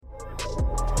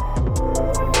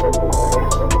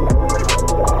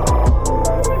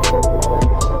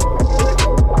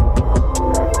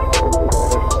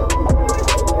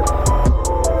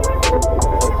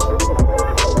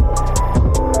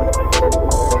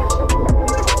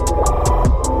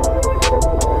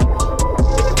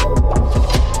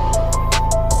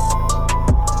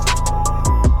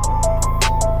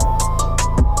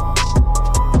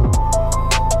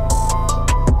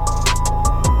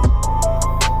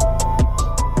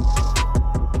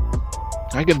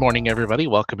Good morning, everybody.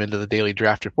 Welcome into the Daily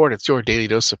Draft Report. It's your daily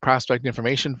dose of prospect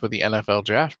information for the NFL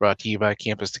Draft, brought to you by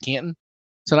Campus to Canton.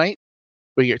 Tonight,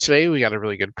 we got a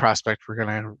really good prospect we're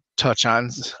going to touch on.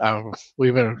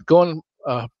 We've been going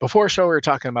before show. We were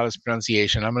talking about his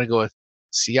pronunciation. I'm going to go with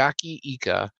Siaki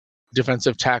Ika,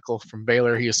 defensive tackle from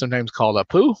Baylor. He is sometimes called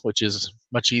Apu, which is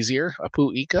much easier,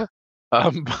 Apu Ika.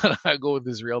 But I go with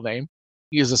his real name.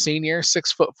 He is a senior,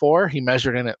 6'4". He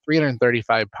measured in at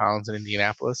 335 pounds in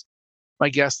Indianapolis. My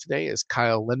guest today is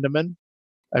Kyle Lindemann.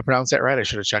 I pronounced that right. I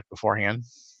should have checked beforehand.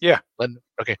 Yeah.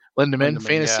 Lindemann,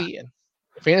 fantasy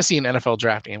and NFL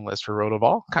draft analyst for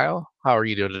Rotoball. Kyle, how are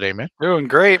you doing today, man? Doing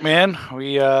great, man.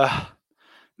 We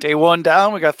day one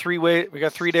down. We got 3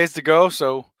 days to go,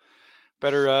 so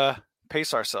better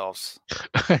pace ourselves.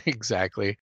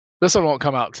 Exactly. This one won't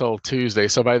come out till Tuesday,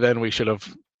 so by then we should have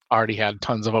already had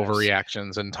tons of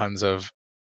overreactions and tons of,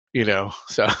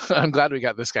 so I'm glad we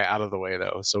got this guy out of the way,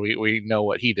 though, so we know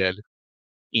what he did.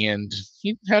 And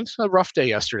he had a rough day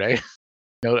yesterday.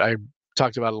 I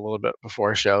talked about it a little bit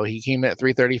before show. He came in at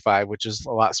 335, which is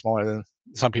a lot smaller than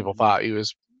some people thought. He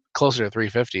was closer to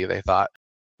 350, they thought.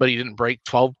 But he didn't break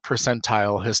 12th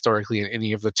percentile historically in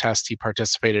any of the tests he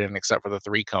participated in except for the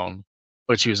 3-cone,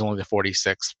 which he was only the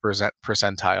 46th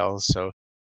percentile. So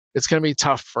it's going to be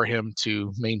tough for him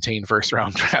to maintain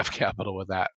first-round draft capital with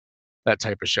that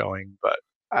type of showing. But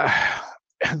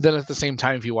then at the same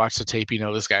time, if you watch the tape,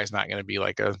 this guy's not going to be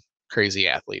like a crazy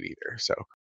athlete either. So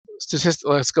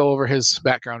let's go over his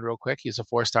background real quick. He's a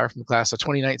 4-star from the class of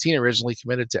 2019, originally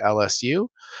committed to LSU.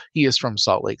 He is from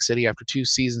Salt Lake City. After 2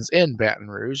 seasons in Baton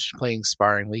Rouge, playing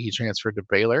sparingly, he transferred to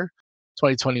Baylor.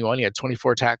 2021, he had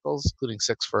 24 tackles, including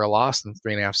 6 for a loss and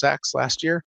 3.5 sacks last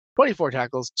year. 24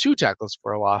 tackles, 2 tackles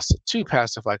for a loss, 2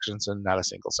 pass deflections, and not a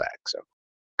single sack. So,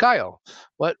 Kyle,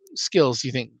 what skills do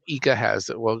you think Ika has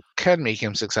that can make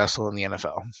him successful in the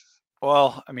NFL?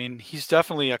 Well, I mean, he's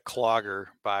definitely a clogger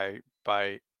by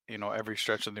every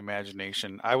stretch of the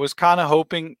imagination. I was kind of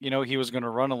hoping, he was going to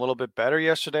run a little bit better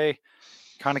yesterday.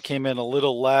 Kind of came in a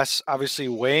little less, obviously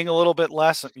weighing a little bit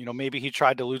less. Maybe he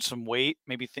tried to lose some weight,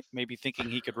 maybe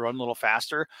thinking he could run a little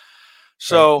faster.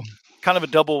 So kind of a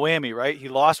double whammy, right? He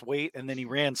lost weight and then he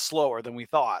ran slower than we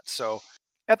thought. So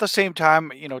at the same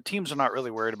time, teams are not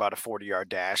really worried about a 40-yard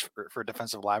dash for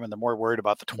defensive linemen. They're more worried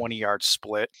about the 20-yard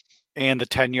split and the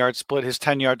 10-yard split. His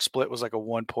 10-yard split was like a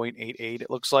 1.88, it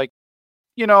looks like.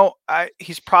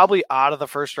 He's probably out of the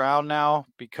first round now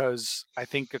because I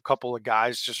think a couple of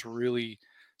guys just really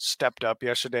stepped up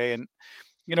yesterday. And,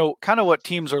 kind of what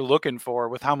teams are looking for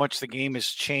with how much the game has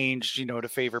changed, to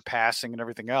favor passing and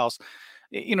everything else.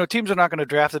 Teams are not going to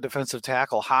draft a defensive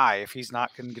tackle high if he's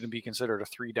not going to be considered a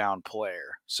 3-down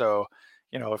player. So,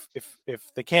 if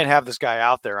they can't have this guy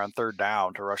out there on 3rd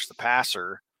down to rush the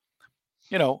passer,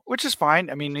 which is fine.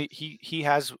 I mean, he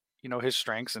has, his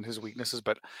strengths and his weaknesses,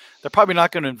 but they're probably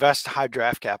not going to invest high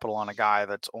draft capital on a guy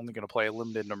that's only going to play a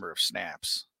limited number of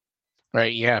snaps.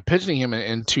 Right. Yeah. Pitching him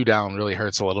in 2 down really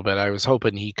hurts a little bit. I was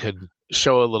hoping he could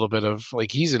show a little bit of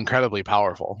he's incredibly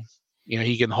powerful.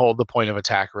 He can hold the point of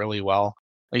attack really well.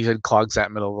 Like you said, clogs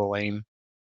that middle of the lane.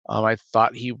 I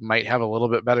thought he might have a little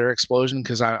bit better explosion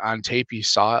because on tape you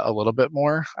saw it a little bit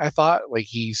more. I thought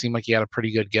he seemed like he had a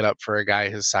pretty good get up for a guy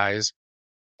his size.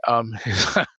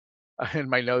 In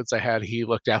my notes I had he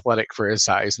looked athletic for his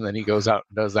size, and then he goes out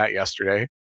and does that yesterday.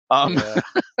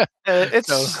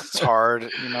 It's hard,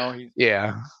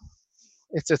 Yeah,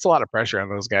 it's a lot of pressure on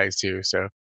those guys too. So,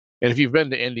 and if you've been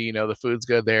to Indy, the food's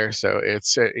good there. So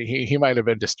it's he might have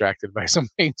been distracted by some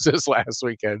things this last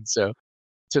weekend. So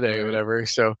today, whatever.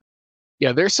 So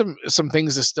yeah, there's some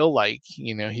things to still like.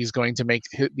 He's going to make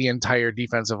the entire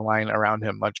defensive line around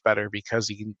him much better because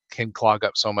he can clog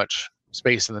up so much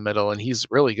space in the middle, and he's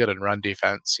really good in run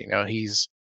defense.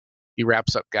 He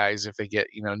wraps up guys if they get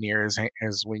near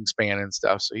his wingspan and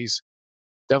stuff. So he's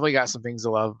definitely got some things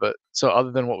to love. But so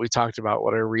other than what we talked about,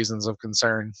 what are reasons of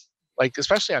concern? Like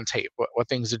especially on tape, what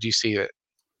things did you see that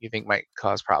you think might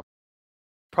cause problems?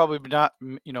 Probably not,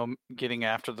 getting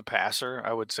after the passer,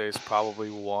 I would say, is probably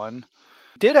one.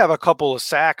 Did have a couple of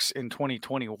sacks in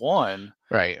 2021.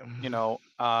 Right.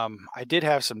 I did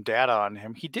have some data on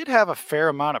him. He did have a fair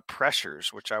amount of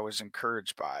pressures, which I was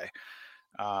encouraged by.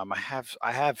 I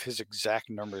have his exact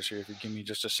numbers here. If you give me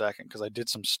just a second, because I did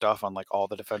some stuff on all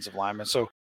the defensive linemen. So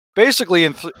basically,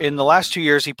 in the last 2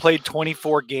 years, he played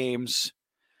 24 games.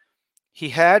 He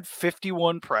had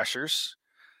 51 pressures,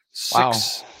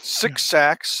 six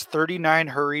sacks, 39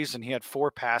 hurries, and he had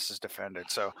 4 passes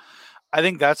defended. So I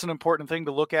think that's an important thing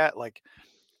to look at.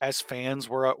 As fans,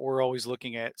 we're always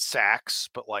looking at sacks,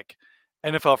 but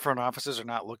NFL front offices are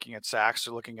not looking at sacks.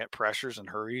 They're looking at pressures and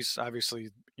hurries. Obviously,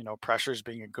 pressures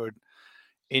being a good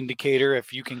indicator.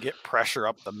 If you can get pressure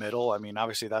up the middle, I mean,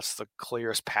 obviously that's the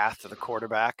clearest path to the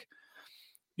quarterback.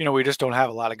 We just don't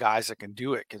have a lot of guys that can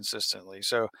do it consistently.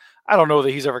 So I don't know that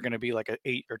he's ever going to be like an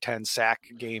 8 or 10 sack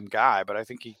game guy, but I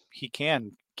think he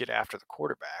can get after the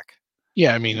quarterback.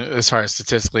 Yeah, I mean, as far as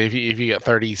statistically, if you get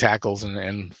 30 tackles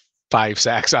and 5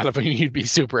 sacks out of him, you'd be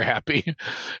super happy,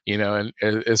 and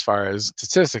as far as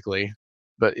statistically,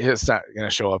 but it's not going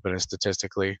to show up in it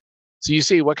statistically. So you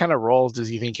see, what kind of roles does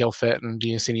he think he'll fit, and do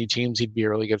you see any teams he'd be a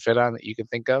really good fit on that you can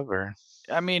think of, or?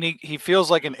 I mean, he feels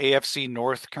like an AFC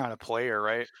North kind of player,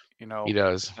 right? He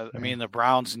does. I mean, the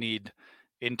Browns need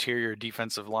interior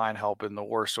defensive line help in the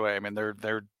worst way. I mean,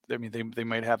 they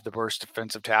might have the worst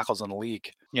defensive tackles in the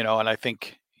league, and I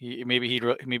think maybe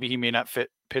he may not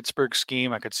fit Pittsburgh's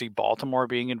scheme. I could see Baltimore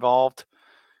being involved.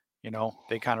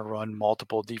 They kind of run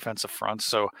multiple defensive fronts,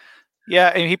 so yeah,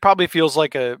 and he probably feels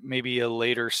like maybe a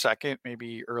later second,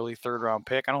 maybe early third round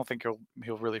pick. I don't think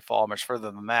he'll really fall much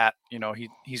further than that.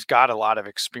 He's got a lot of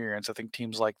experience. I think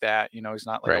teams like that, he's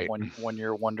not like Right. a one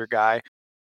year wonder guy.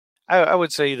 I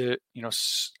would say that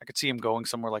I could see him going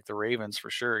somewhere like the Ravens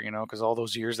for sure. Because all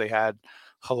those years they had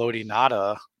Haloti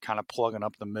Ngata kind of plugging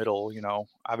up the middle.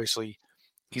 Obviously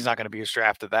he's not going to be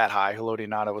drafted that high. Haloti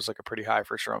Ngata was like a pretty high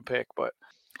first round pick, but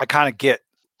I kind of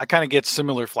get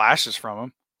similar flashes from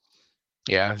him.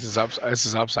 Yeah, this is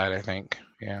upside, I think.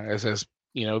 Yeah, as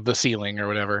the ceiling or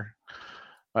whatever.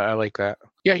 I like that.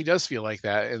 Yeah, he does feel like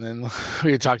that. And then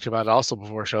we had talked about it also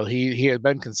before show. He had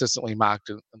been consistently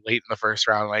mocked late in the first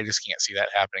round, and I just can't see that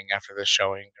happening after this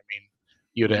showing. I mean,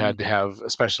 you'd have had to have,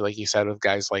 especially like you said, with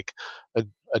guys like a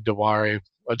Dewar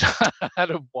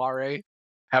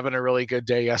having a really good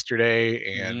day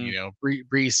yesterday, and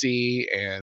Breesy,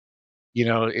 and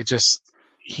it just.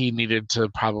 He needed to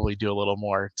probably do a little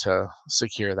more to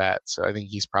secure that. So I think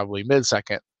he's probably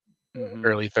mid-second,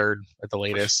 early third at the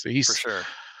latest. For sure.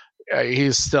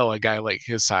 He's still a guy like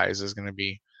his size is going to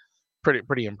be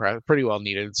pretty impressive, pretty well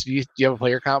needed. So do you have a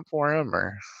player comp for him,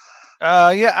 or?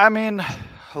 Yeah, I mean,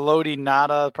 Haloti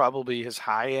Ngata probably his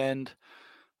high end.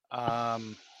 I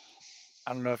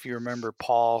don't know if you remember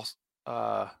Paul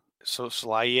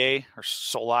Solai,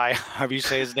 however you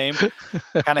say his name.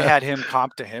 Kind of had him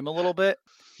comp to him a little bit.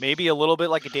 Maybe a little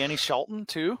bit like a Danny Shelton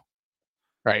too.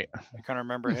 Right. I kind of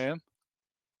remember him.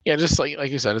 Yeah, just like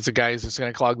you said, it's a guy who's just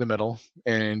going to clog the middle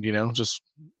and, just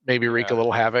maybe wreak a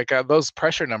little havoc. Those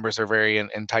pressure numbers are very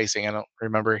enticing. I don't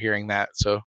remember hearing that.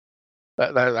 So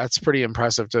that's pretty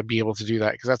impressive to be able to do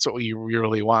that, because that's what you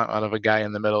really want out of a guy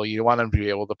in the middle. You want him to be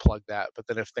able to plug that. But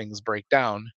then if things break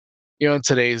down, in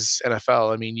today's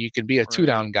NFL, I mean, you can be a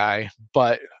two-down guy,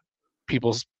 but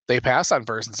they pass on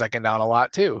first and second down a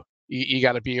lot too. You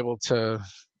got to be able to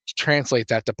translate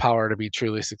that to power to be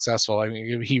truly successful. I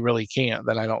mean, if he really can't,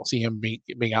 then I don't see him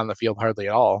being on the field hardly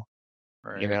at all.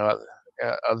 Right.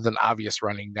 Other than obvious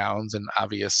running downs and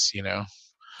obvious,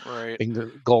 right,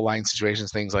 goal line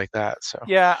situations, things like that. So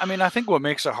yeah, I mean, I think what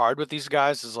makes it hard with these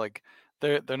guys is like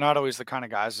they're not always the kind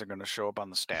of guys that are going to show up on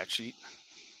the stat sheet.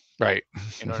 Right.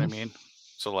 You know what I mean?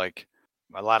 So like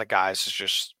a lot of guys is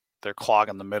just they're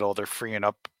clogging the middle, they're freeing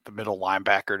up the middle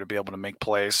linebacker to be able to make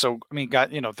plays. So I mean,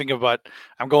 think about,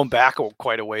 I'm going back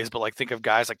quite a ways, but like think of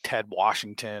guys like Ted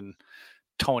Washington,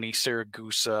 Tony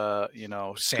Siragusa,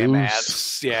 Sam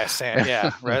Adams. Yeah, Sam.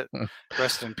 Yeah,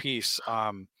 rest in peace.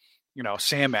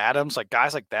 Sam Adams, like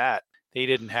guys like that. They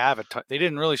didn't have they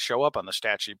didn't really show up on the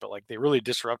stat sheet, but like they really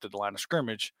disrupted the line of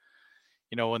scrimmage.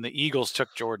 When the Eagles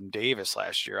took Jordan Davis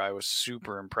last year, I was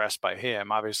super impressed by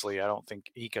him. Obviously, I don't think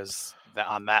Ika's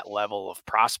on that level of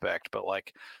prospect, but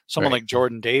like someone like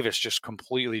Jordan Davis just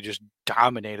completely just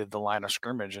dominated the line of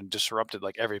scrimmage and disrupted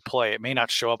like every play. It may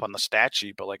not show up on the stat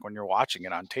sheet, but like when you're watching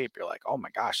it on tape, you're like, oh my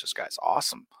gosh, this guy's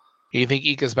awesome. You think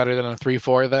Ika's better than a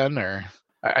 3-4 then, or?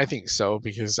 I think so,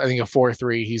 because I think a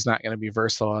 4-3, he's not going to be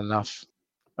versatile enough.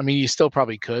 I mean, you still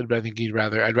probably could, but I think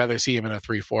I'd rather see him in a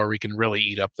 3-4 where he can really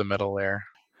eat up the middle there.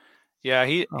 Yeah,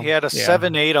 he had a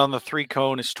 7.8 on the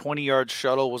 3-cone. His 20-yard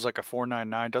shuttle was like a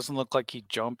 4.99. Doesn't look like he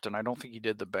jumped, and I don't think he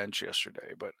did the bench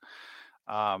yesterday. But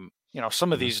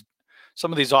some of these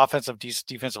offensive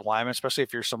defensive linemen, especially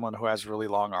if you're someone who has really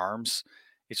long arms,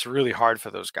 it's really hard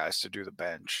for those guys to do the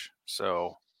bench.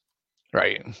 So,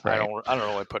 right. I don't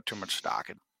really put too much stock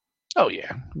in. Oh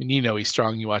yeah, I mean, he's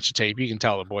strong. You watch the tape, you can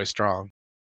tell the boy's strong.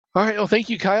 All right. Well, thank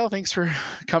you, Kyle. Thanks for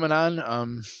coming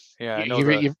on. Yeah, I know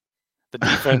the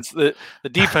defense. The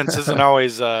defense isn't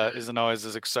always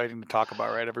as exciting to talk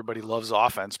about, right? Everybody loves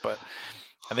offense, but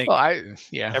I think I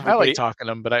like talking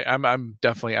them, but I'm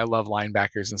definitely, I love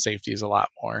linebackers and safeties a lot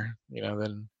more,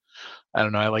 than I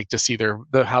don't know. I like to see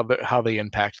how they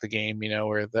impact the game.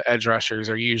 Where the edge rushers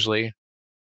are usually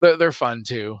they're fun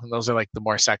too, and those are like the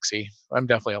more sexy. I'm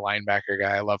definitely a linebacker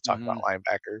guy. I love talking about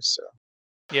linebackers. So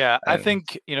Yeah, I and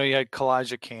think you had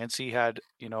Kalijah Cansey had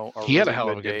a he had a really hell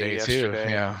of good a good day day too.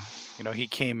 yesterday. Yeah, He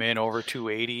came in over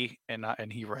 280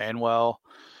 and he ran well.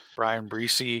 Brian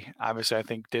Breesy, obviously, I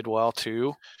think did well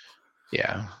too.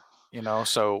 yeah.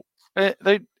 So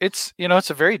it's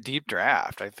a very deep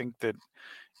draft. I think that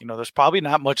there's probably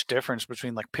not much difference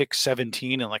between like pick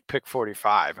 17 and like pick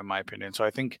 45 in my opinion. So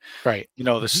I think Right. the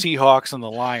Seahawks and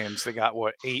the Lions, they got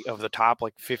 8 of the top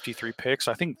like 53 picks.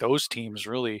 I think those teams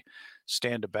really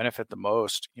stand to benefit the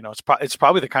most. It's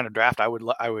probably the kind of draft I would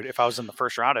if I was in the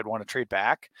first round, I'd want to trade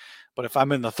back. But if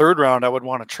I'm in the third round, I would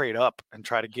want to trade up and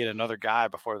try to get another guy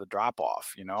before the drop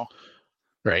off.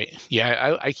 Right.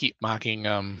 Yeah, I keep mocking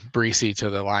Breesy to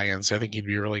the Lions. I think he'd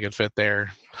be a really good fit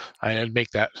there. I'd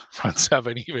make that front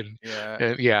seven even.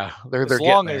 Yeah. Yeah, they're As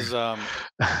long getting as there.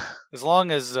 as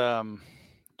long as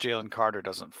Jalen Carter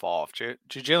doesn't fall. If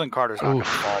Jalen Carter's not going to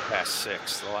fall past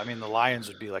 6, though, I mean, the Lions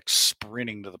would be like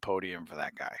sprinting to the podium for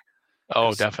that guy.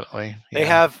 Oh, definitely.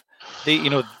 Yeah.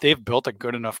 They've built a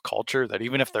good enough culture that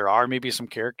even if there are maybe some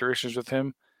character issues with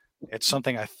him, it's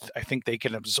something I think they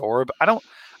can absorb.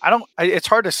 It's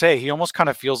hard to say. He almost kind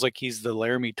of feels like he's the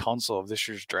Laramie Tunsil of this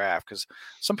year's draft, because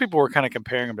some people were kind of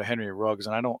comparing him to Henry Ruggs,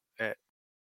 and I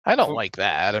don't like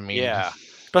that. I mean, yeah,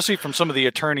 especially from some of the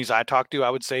attorneys I talked to, I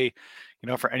would say,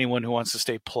 for anyone who wants to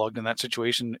stay plugged in that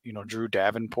situation, Drew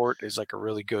Davenport is like a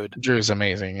really good. Drew's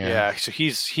amazing. Yeah. So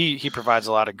he provides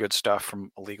a lot of good stuff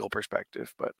from a legal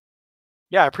perspective. But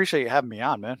yeah, I appreciate you having me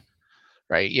on, man.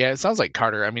 Right. Yeah. It sounds like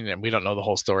Carter. I mean, we don't know the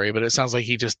whole story, but it sounds like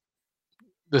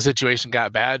the situation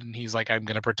got bad, and he's like, I'm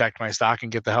going to protect my stock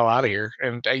and get the hell out of here.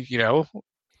 And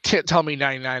can't tell me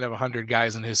 99 of 100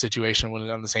 guys in his situation would have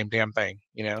done the same damn thing.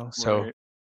 So Right.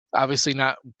 Obviously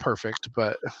not perfect,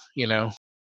 but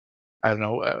I don't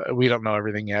know. We don't know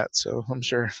everything yet, so I'm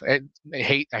sure. I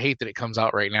hate that it comes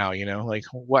out right now. Like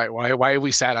why have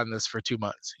we sat on this for 2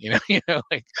 months?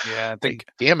 Like Yeah, I think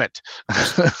damn it.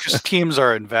 just teams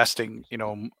are investing,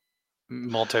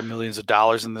 multi-millions of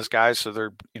dollars in this guy, so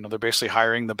they're basically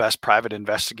hiring the best private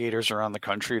investigators around the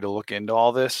country to look into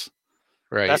all this.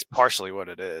 Right. That's partially what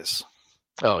it is.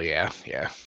 Oh yeah.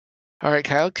 All right,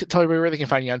 Kyle, tell everybody where they can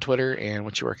find you on Twitter and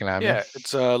what you're working on. Yeah,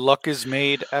 it's Luck is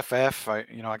Made FF. I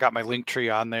got my link tree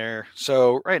on there.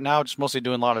 So right now, just mostly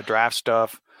doing a lot of draft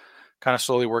stuff, kind of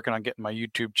slowly working on getting my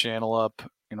YouTube channel up,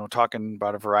 talking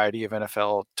about a variety of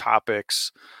NFL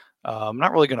topics. I'm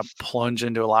not really going to plunge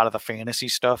into a lot of the fantasy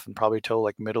stuff and probably till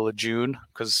like middle of June,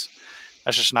 because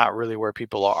that's just not really where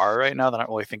people are right now. They're not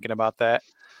really thinking about that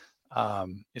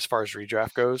as far as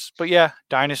redraft goes. But yeah,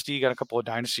 Dynasty, got a couple of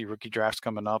Dynasty rookie drafts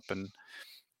coming up, and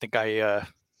I think I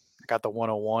got the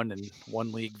 101 in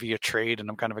one league via trade, and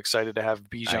I'm kind of excited to have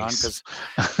Bijan, because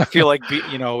I feel like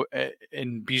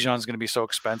and Bijan's going to be so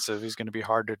expensive, he's going to be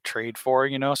hard to trade for,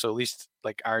 so at least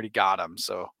like I already got him.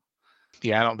 So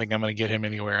yeah, I don't think I'm going to get him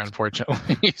anywhere,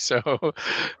 unfortunately. So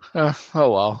oh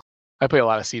well. I play a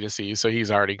lot of C2C, so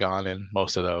he's already gone in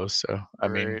most of those. So I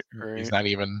mean, he's not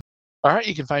even. All right,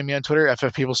 you can find me on Twitter,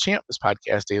 FF People's Champ. This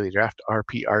podcast, Daily Draft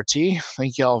RPRT.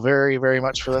 Thank you all very, very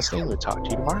much for listening. We'll talk to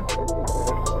you tomorrow.